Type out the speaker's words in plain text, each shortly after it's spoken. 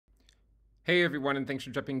Hey everyone, and thanks for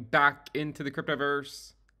jumping back into the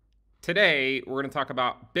Cryptoverse. Today, we're going to talk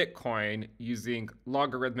about Bitcoin using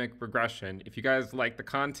logarithmic regression. If you guys like the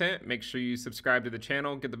content, make sure you subscribe to the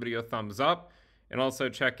channel, give the video a thumbs up, and also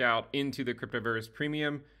check out Into the Cryptoverse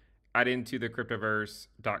Premium at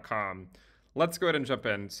intothecryptoverse.com. Let's go ahead and jump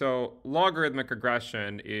in. So, logarithmic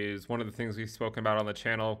regression is one of the things we've spoken about on the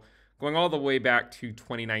channel going all the way back to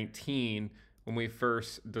 2019 when we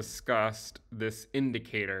first discussed this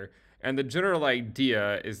indicator. And the general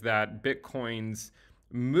idea is that Bitcoin's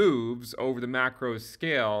moves over the macro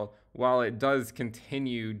scale, while it does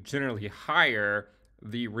continue generally higher,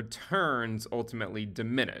 the returns ultimately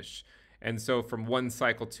diminish. And so from one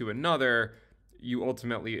cycle to another, you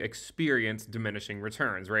ultimately experience diminishing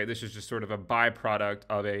returns, right? This is just sort of a byproduct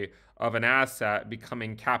of an asset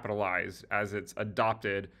becoming capitalized as it's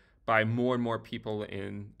adopted by more and more people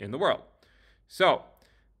in the world. So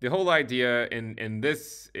the whole idea in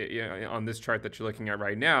this, on this chart that you're looking at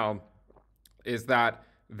right now, is that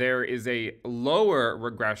there is a lower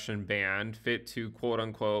regression band fit to quote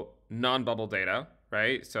unquote non-bubble data,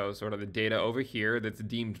 right? So sort of the data over here that's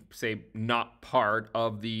deemed, say, not part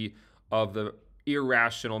of the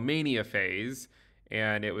irrational mania phase,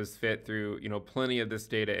 and it was fit through plenty of this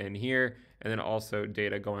data in here, and then also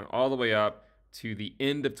data going all the way up to the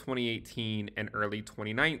end of 2018 and early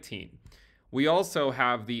 2019. We also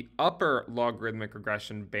have the upper logarithmic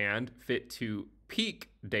regression band fit to peak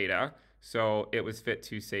data. So it was fit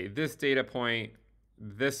to, say, this data point,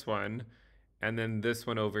 this one, and then this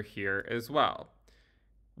one over here as well.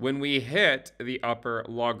 When we hit the upper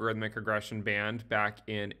logarithmic regression band back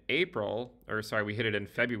in April, or sorry, we hit it in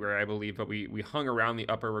February, I believe, but we hung around the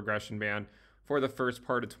upper regression band for the first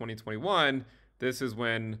part of 2021. This is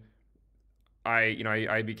when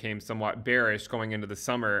I became somewhat bearish going into the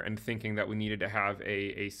summer and thinking that we needed to have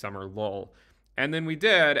a summer lull. And then we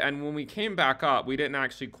did, and when we came back up, we didn't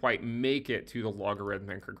actually quite make it to the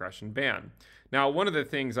logarithmic regression band. Now, one of the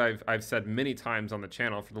things I've said many times on the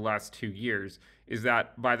channel for the last 2 years is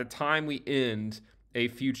that by the time we end a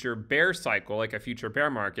future bear cycle, like a future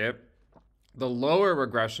bear market, the lower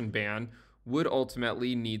regression band would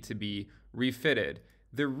ultimately need to be refitted.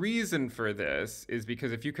 The reason for this is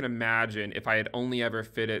because if you can imagine, if I had only ever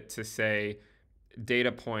fit it to, say,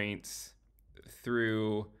 data points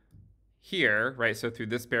through here, right? So through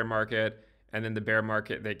this bear market and then the bear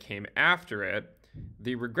market that came after it,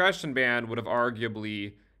 the regression band would have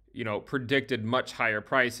arguably, predicted much higher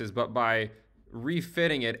prices, but by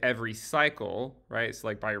refitting it every cycle, right? So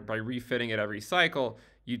like by refitting it every cycle,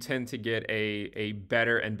 you tend to get a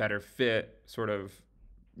better and better fit sort of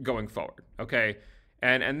going forward, okay?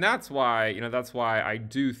 And that's why, I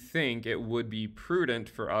do think it would be prudent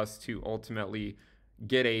for us to ultimately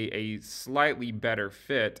get a slightly better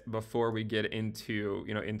fit before we get into,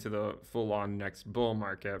 into the full-on next bull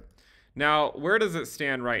market. Now, where does it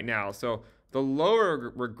stand right now? So the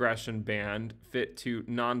lower regression band fit to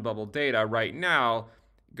non-bubble data right now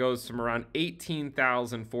goes from around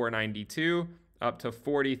 18,492 up to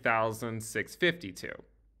 40,652.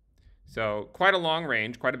 So quite a long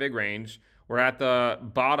range, quite a big range. We're at the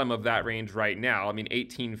bottom of that range right now. I mean,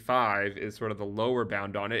 18.5 is sort of the lower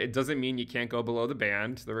bound on it. It doesn't mean you can't go below the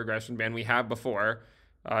band, the regression band we have before.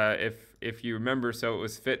 If you remember, so it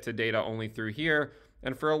was fit to data only through here.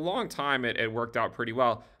 And for a long time, it worked out pretty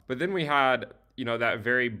well. But then we had, that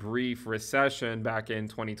very brief recession back in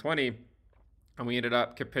 2020, and we ended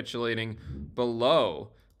up capitulating below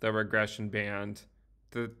the regression band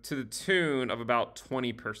to the tune of about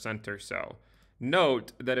 20% or so.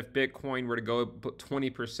 Note that if Bitcoin were to go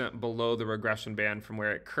 20% below the regression band from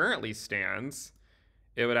where it currently stands,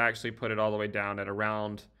 it would actually put it all the way down at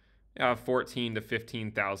around $14,000 to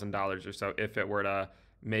 $15,000 or so if it were to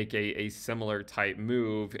make a similar type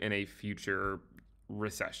move in a future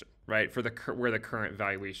recession, right? For where the current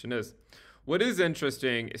valuation is. What is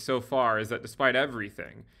interesting so far is that despite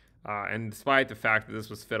everything, and despite the fact that this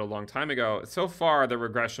was fit a long time ago, so far the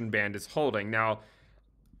regression band is holding. Now,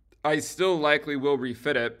 I still likely will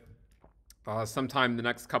refit it sometime in the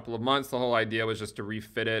next couple of months. The whole idea was just to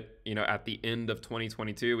refit it, at the end of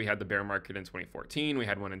 2022. We had the bear market in 2014. We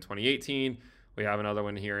had one in 2018. We have another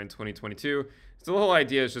one here in 2022. So the whole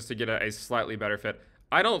idea is just to get a slightly better fit.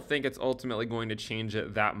 I don't think it's ultimately going to change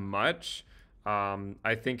it that much.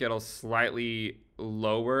 I think it'll slightly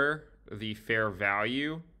lower the fair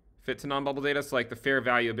value fit to non-bubble data. So like the fair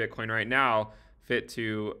value of Bitcoin right now fit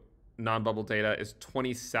to non-bubble data is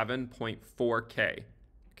 27.4K.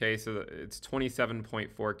 Okay, so it's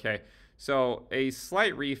 27.4K. So a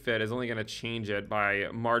slight refit is only going to change it by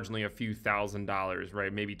marginally a few $1,000s,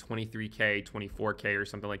 right? Maybe 23K, 24K or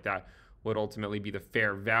something like that. would ultimately be the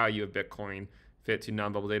fair value of Bitcoin fit to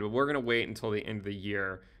non-bubble data. But we're going to wait until the end of the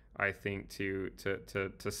year, I think, to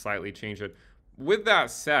slightly change it. With that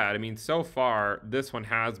said, I mean, so far, this one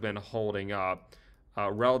has been holding up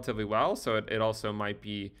relatively well. So it also might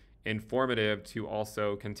be informative to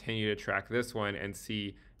also continue to track this one and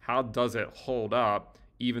see how does it hold up,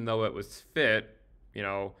 even though it was fit,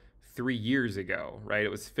 3 years ago, right? It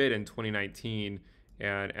was fit in 2019,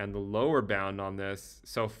 and the lower bound on this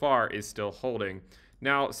so far is still holding.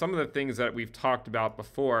 Now, some of the things that we've talked about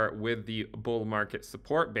before with the bull market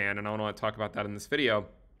support band, and I want to talk about that in this video.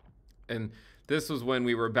 And this was when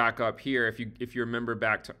we were back up here. If you remember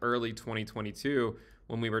back to early 2022,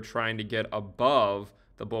 when we were trying to get above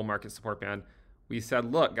the bull market support band, we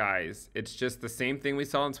said, look, guys, it's just the same thing we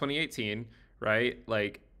saw in 2018, right?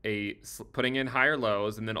 Like putting in higher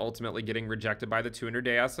lows and then ultimately getting rejected by the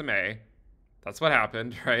 200-day SMA. That's what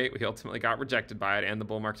happened, right? We ultimately got rejected by it and the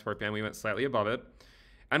bull market support band. We went slightly above it.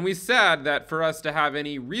 And we said that for us to have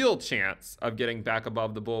any real chance of getting back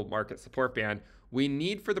above the bull market support band, we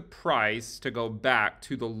need for the price to go back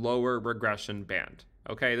to the lower regression band.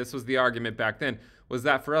 Okay, this was the argument back then, was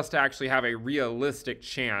that for us to actually have a realistic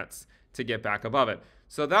chance to get back above it.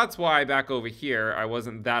 So that's why back over here, I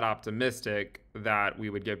wasn't that optimistic that we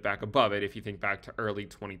would get back above it if you think back to early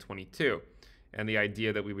 2022. And the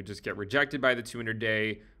idea that we would just get rejected by the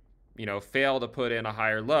 200-day, fail to put in a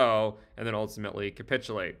higher low, and then ultimately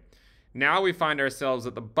capitulate. Now we find ourselves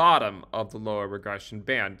at the bottom of the lower regression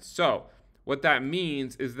band. So what that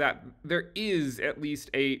means is that there is at least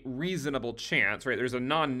a reasonable chance, right? There's a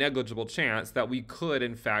non-negligible chance that we could,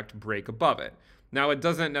 in fact, break above it. Now, it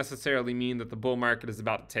doesn't necessarily mean that the bull market is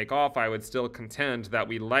about to take off. I would still contend that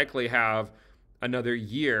we likely have another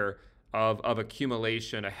year of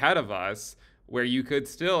accumulation ahead of us where you could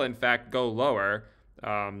still, in fact, go lower.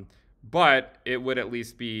 But it would at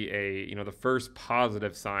least be the first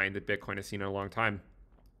positive sign that Bitcoin has seen in a long time.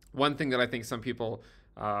 One thing that I think some people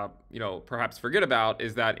perhaps forget about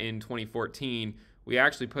is that in 2014, we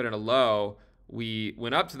actually put in a low. We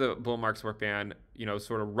went up to the bull market support band,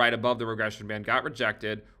 sort of right above the regression band, got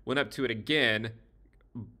rejected, went up to it again,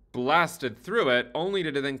 blasted through it, only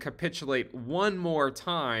to then capitulate one more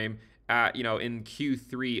time at, in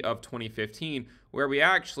Q3 of 2015, where we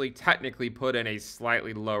actually technically put in a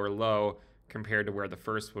slightly lower low compared to where the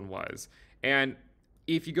first one was. And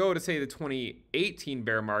if you go to, say, the 2018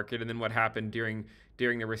 bear market and then what happened during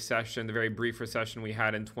the recession, the very brief recession we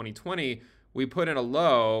had in 2020, we put in a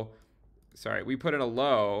low,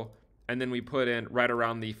 and then we put in right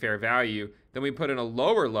around the fair value. Then we put in a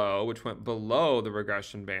lower low, which went below the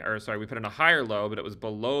regression band, we put in a higher low, but it was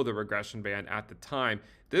below the regression band at the time.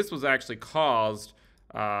 This was actually caused,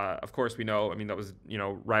 of course, we know, that was,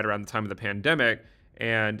 right around the time of the pandemic.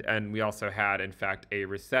 And we also had, in fact, a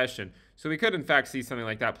recession. So we could, in fact, see something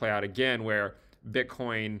like that play out again, where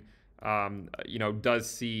Bitcoin, does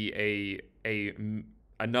see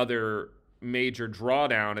another major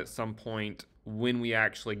drawdown at some point when we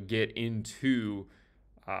actually get into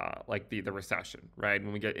the recession, right?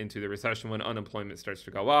 When we get into the recession, when unemployment starts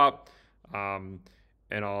to go up, and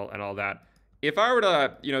all that. If I were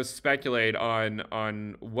to, speculate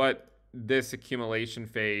on what this accumulation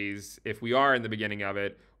phase, if we are in the beginning of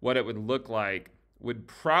it, what it would look like, would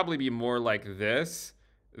probably be more like this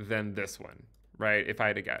than this one, right? If I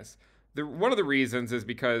had to guess. One of the reasons is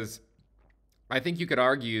because I think you could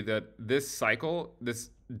argue that this cycle, this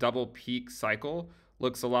double peak cycle,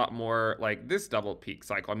 looks a lot more like this double peak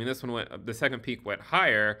cycle. This one the second peak went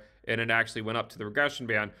higher and it actually went up to the regression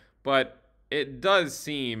band, but it does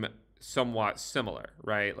seem somewhat similar,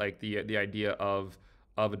 right? Like the idea of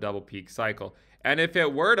a double peak cycle. And if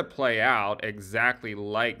it were to play out exactly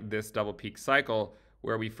like this double peak cycle,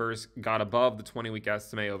 where we first got above the 20-week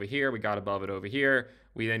SMA over here, we got above it over here,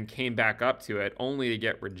 we then came back up to it only to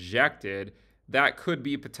get rejected, that could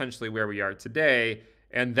be potentially where we are today,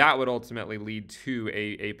 and that would ultimately lead to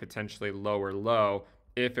a potentially lower low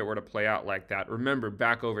if it were to play out like that. Remember,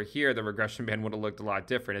 back over here, the regression band would have looked a lot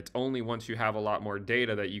different. It's only once you have a lot more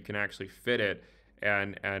data that you can actually fit it,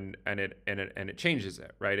 and it changes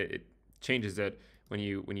it, right? It changes it when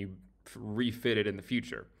you refit it in the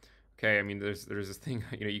future. Okay, there's this thing,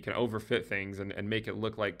 you can overfit things and make it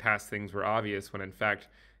look like past things were obvious when in fact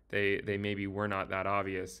they maybe were not that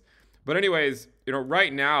obvious. But anyways,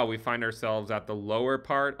 right now we find ourselves at the lower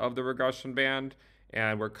part of the regression band,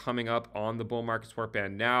 and we're coming up on the bull market support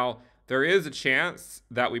band now. There is a chance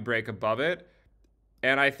that we break above it,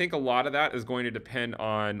 and I think a lot of that is going to depend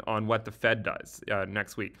on what the Fed does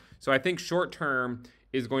next week. So I think short term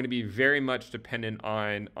is going to be very much dependent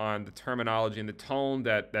on the terminology and the tone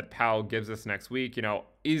that Powell gives us next week.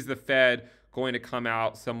 is the Fed going to come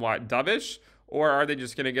out somewhat dovish, or are they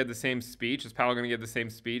just going to give the same speech? Is Powell going to give the same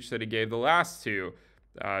speech that he gave the last two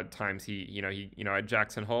times he at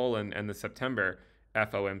Jackson Hole and the September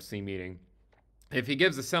FOMC meeting? If he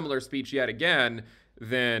gives a similar speech yet again,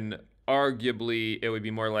 then arguably it would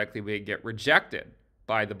be more likely we get rejected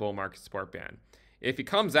by the bull market support band. If he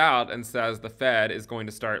comes out and says the Fed is going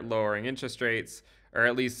to start lowering interest rates, or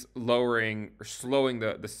at least lowering or slowing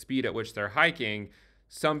the speed at which they're hiking,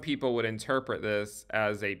 some people would interpret this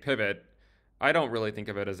as a pivot. I don't really think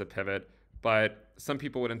of it as a pivot, but some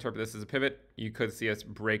people would interpret this as a pivot. You could see us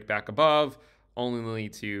break back above, only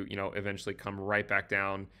to eventually come right back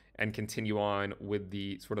down and continue on with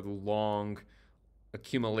the sort of long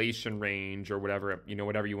accumulation range, or whatever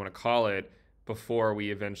you want to call it, before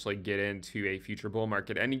we eventually get into a future bull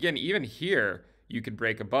market. And again, even here, you could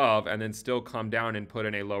break above and then still come down and put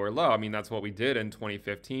in a lower low. I mean, that's what we did in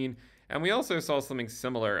 2015. And we also saw something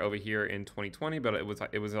similar over here in 2020, but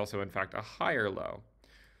it was also, in fact, a higher low.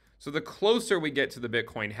 So the closer we get to the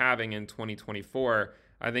Bitcoin halving in 2024,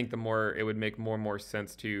 I think the more it would make more and more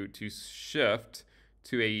sense to shift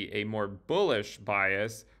to a more bullish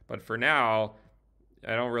bias. But for now,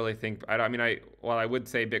 I don't really think, while I would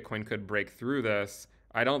say Bitcoin could break through this,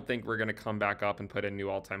 I don't think we're going to come back up and put in new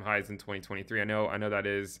all-time highs in 2023. I know that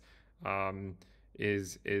is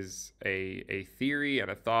a theory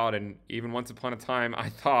and a thought, and even once upon a time, I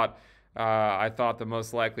thought the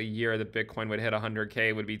most likely year that Bitcoin would hit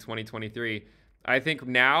 100K would be 2023. I think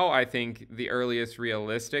the earliest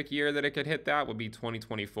realistic year that it could hit that would be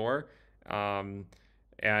 2024, and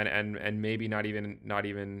maybe not even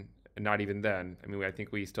then. I mean, I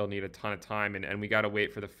think we still need a ton of time, and we got to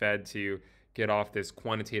wait for the Fed to get off this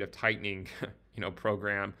quantitative tightening,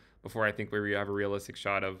 program before I think we have a realistic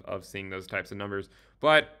shot of seeing those types of numbers.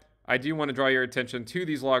 But I do want to draw your attention to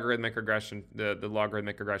these logarithmic regression, the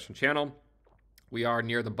logarithmic regression channel. We are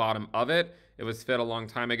near the bottom of it. It was fit a long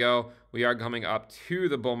time ago. We are coming up to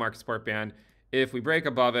the bull market support band. If we break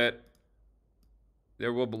above it,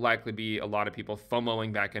 there will likely be a lot of people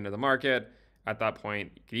FOMOing back into the market. At that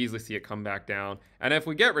point, you could easily see it come back down. And if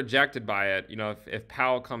we get rejected by it, if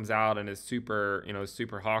Powell comes out and is super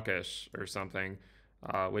hawkish or something,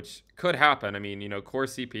 which could happen. I mean, core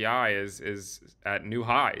CPI is at new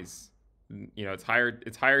highs. It's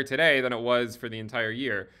higher today than it was for the entire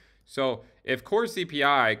year. So if core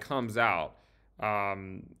CPI comes out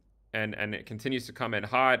and it continues to come in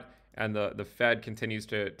hot, and the Fed continues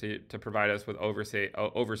to provide us with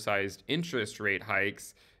oversized interest rate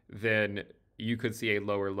hikes, then you could see a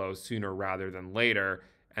lower low sooner rather than later,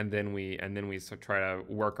 and then we try to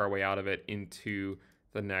work our way out of it into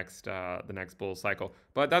the next bull cycle.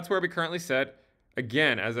 But that's where we currently sit.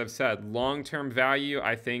 Again, as I've said, long-term value,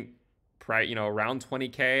 I think, around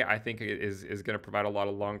 20K, I think is going to provide a lot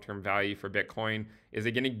of long-term value for Bitcoin. Is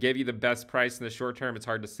it going to give you the best price in the short term? It's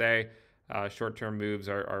hard to say. Short-term moves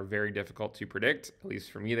are very difficult to predict. At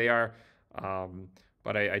least for me, they are.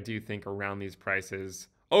 But I do think around these prices,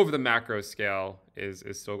 over the macro scale, is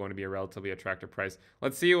still going to be a relatively attractive price.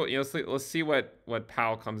 Let's see what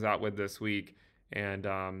Powell comes out with this week, and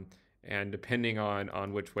depending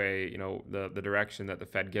on which way the direction that the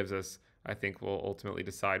Fed gives us, I think will ultimately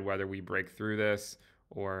decide whether we break through this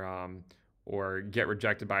or get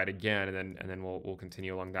rejected by it again, and then we'll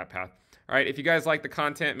continue along that path. All right, if you guys like the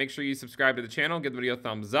content, make sure you subscribe to the channel, give the video a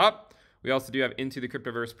thumbs up. We also do have Into the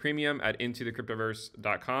Cryptoverse Premium at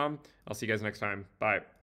intothecryptoverse.com. I'll see you guys next time. Bye.